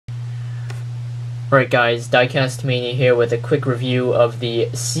Alright guys, diecastmania here with a quick review of the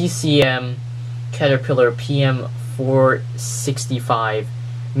CCM Caterpillar PM-465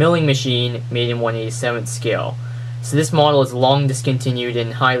 milling machine made in 1/87th scale. So this model is long discontinued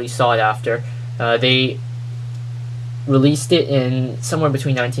and highly sought after. They released it in somewhere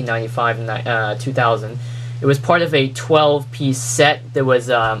between 1995 and 2000. It was part of a 12-piece set that was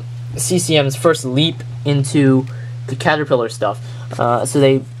CCM's first leap into the Caterpillar stuff. So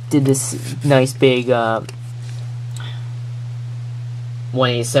they did this nice big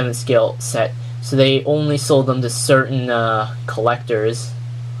 1/87th scale set. So they only sold them to certain collectors.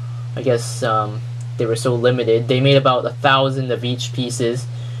 I guess they were so limited. They made about 1,000 of each pieces.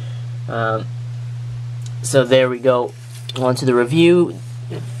 So there we go. On to the review.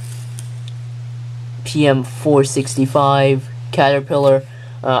 PM-465 Caterpillar.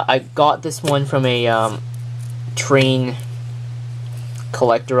 I got this one from a train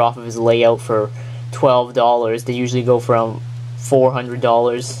collector off of his layout for $12. They usually go from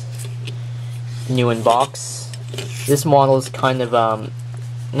 $400 new in box. This model is kind of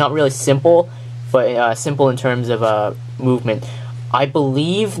not really simple, but simple in terms of movement. I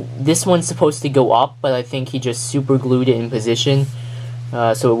believe this one's supposed to go up, but I think he just super glued it in position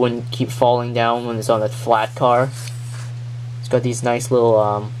so it wouldn't keep falling down when it's on a flat car. It's got these nice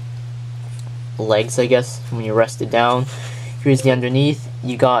little legs, I guess, when you rest it down. Here's the underneath.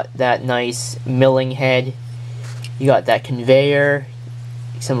 You got that nice milling head. You got that conveyor.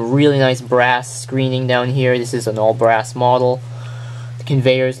 Some really nice brass screening down here. This is an all brass model. The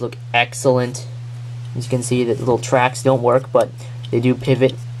conveyors look excellent. As you can see, the little tracks don't work, but they do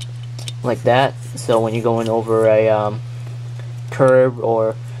pivot like that. So when you're going over a curb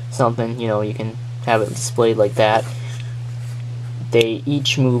or something, you know, you can have it displayed like that. They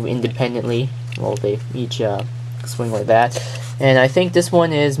each move independently. Well, they each swing like that. And I think this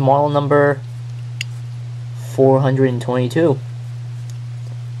one is model number 422.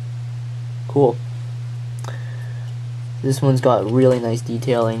 Cool. This one's got really nice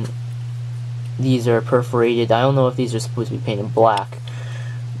detailing. These are perforated. I don't know if these are supposed to be painted black.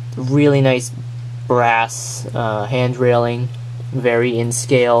 Really nice brass hand railing. Very in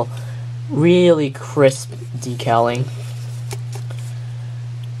scale. Really crisp decaling.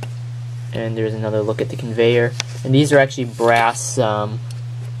 And there's another look at the conveyor. And these are actually brass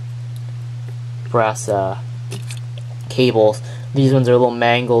cables. These ones are a little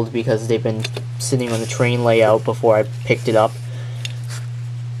mangled because they've been sitting on the train layout before I picked it up.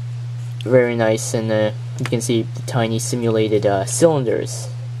 Very nice, and you can see the tiny simulated cylinders.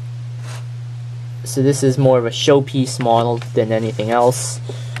 So this is more of a showpiece model than anything else.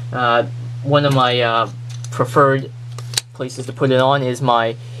 One of my preferred places to put it on is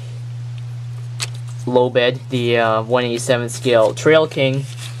my low bed, the 1/87th scale Trail King,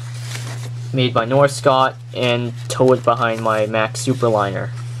 made by North Scott, and tow it behind my Mack Superliner.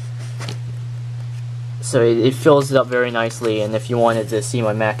 So it fills it up very nicely, and if you wanted to see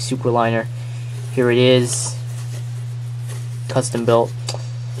my Mack Superliner, here it is, custom built.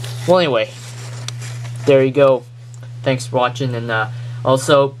 Well, anyway, there you go. Thanks for watching, and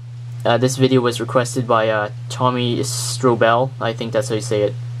also this video was requested by Tommy Strobel. I think that's how you say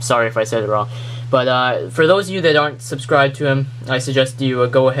it. Sorry if I said it wrong. But for those of you that aren't subscribed to him, I suggest you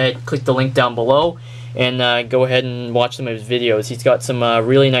go ahead, click the link down below, and go ahead and watch some of his videos. He's got some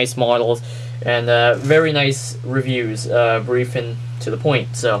really nice models and very nice reviews, brief and to the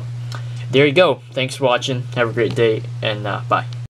point. So there you go. Thanks for watching. Have a great day, and bye.